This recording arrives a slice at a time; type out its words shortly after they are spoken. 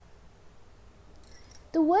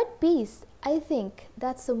The word peace, I think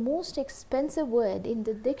that's the most expensive word in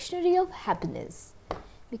the dictionary of happiness.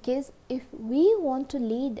 Because if we want to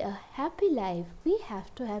lead a happy life, we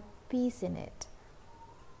have to have peace in it.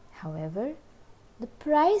 However, the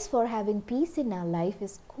price for having peace in our life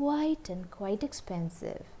is quite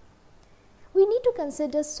expensive. We need to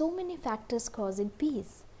consider so many factors causing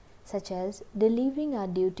peace, such as delivering our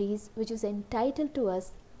duties which is entitled to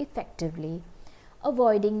us effectively,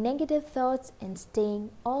 avoiding negative thoughts and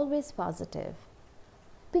staying always positive,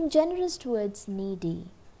 being generous towards needy,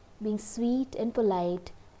 being sweet and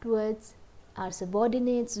polite towards our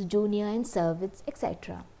subordinates, junior and servants,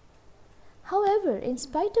 etc. However, in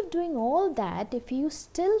spite of doing all that, if you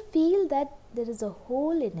still feel that there is a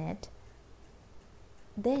hole in it,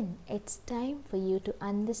 then it's time for you to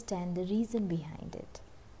understand the reason behind it.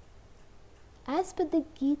 As per the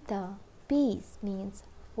Gita, peace means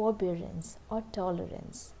forbearance or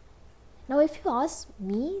tolerance. Now, if you ask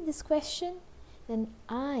me this question, then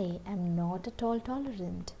I am not at all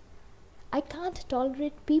tolerant. I can't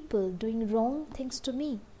tolerate people doing wrong things to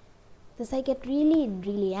me. Thus, I get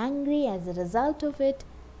really angry. As a result of it,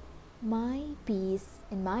 my peace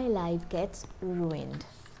in my life gets ruined.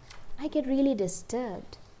 I get really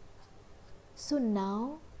disturbed. So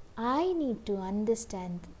now I need to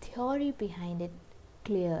understand the theory behind it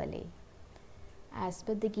clearly. As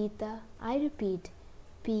per the Gita, I repeat,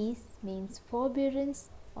 peace means forbearance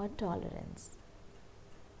or tolerance.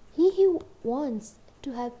 He who wants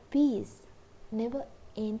to have peace never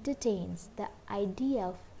entertains the idea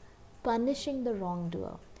of punishing the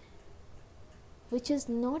wrongdoer, which is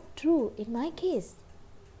not true in my case.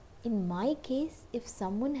 In my case, if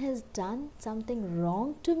someone has done something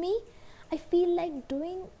wrong to me, I feel like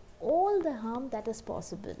doing all the harm that is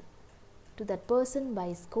possible to that person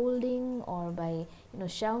by scolding or by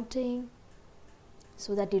shouting,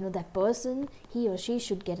 so that that person, he or she,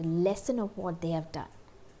 should get a lesson of what they have done.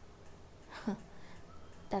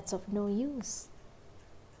 That's of no use.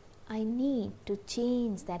 I need to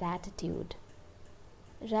change that attitude.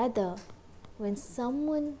 Rather, when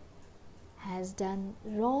someone has done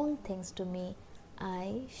wrong things to me,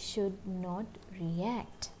 I should not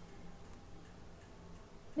react.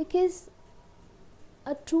 Because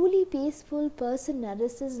a truly peaceful person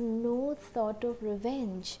nourishes no thought of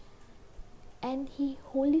revenge, and he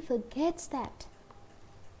wholly forgets that.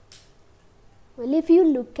 Well, if you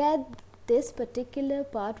look at this particular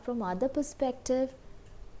part from other perspective,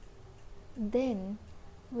 then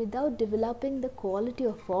without developing the quality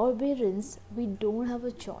of forbearance, we don't have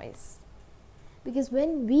a choice. Because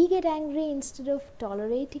when we get angry, instead of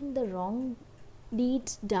tolerating the wrong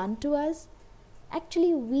deeds done to us,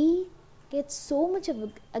 actually we get so much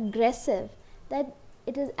of aggressive that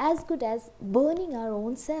it is as good as burning our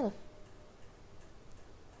own self.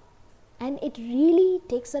 And it really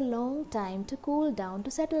takes a long time to cool down,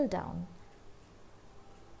 to settle down.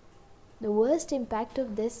 The worst impact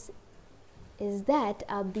of this is that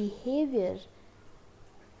our behavior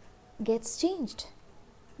gets changed.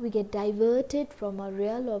 We get diverted from a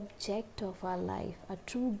real object of our life, a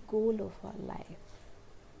true goal of our life.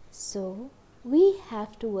 So, we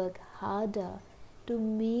have to work harder to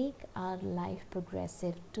make our life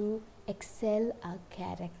progressive, to excel our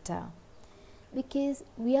character. Because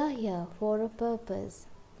we are here for a purpose,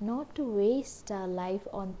 not to waste our life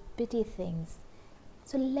on petty things.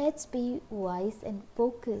 So, let's be wise and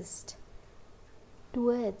focused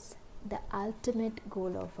towards the ultimate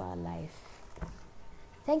goal of our life.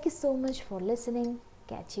 Thank you so much for listening.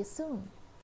 Catch you soon.